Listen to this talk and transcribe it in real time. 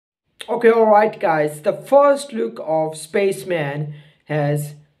Okay, alright, guys. The first look of Spaceman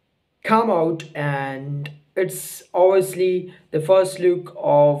has come out, and it's obviously the first look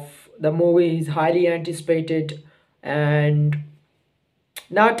of the movie is highly anticipated, and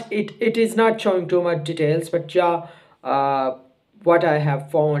it is not showing too much details, but yeah, uh, what I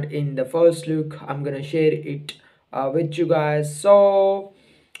have found in the first look, I'm gonna share it with you guys. So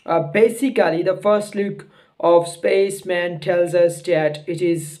basically, the first look of Spaceman tells us that it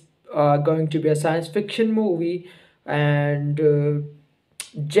is going to be a science fiction movie, and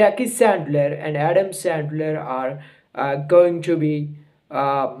Jackie Sandler and Adam Sandler are going to be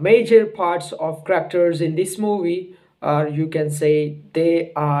major parts of characters in this movie, or you can say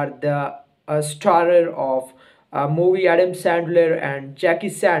they are the starrer of movie Adam Sandler and Jackie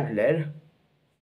Sandler.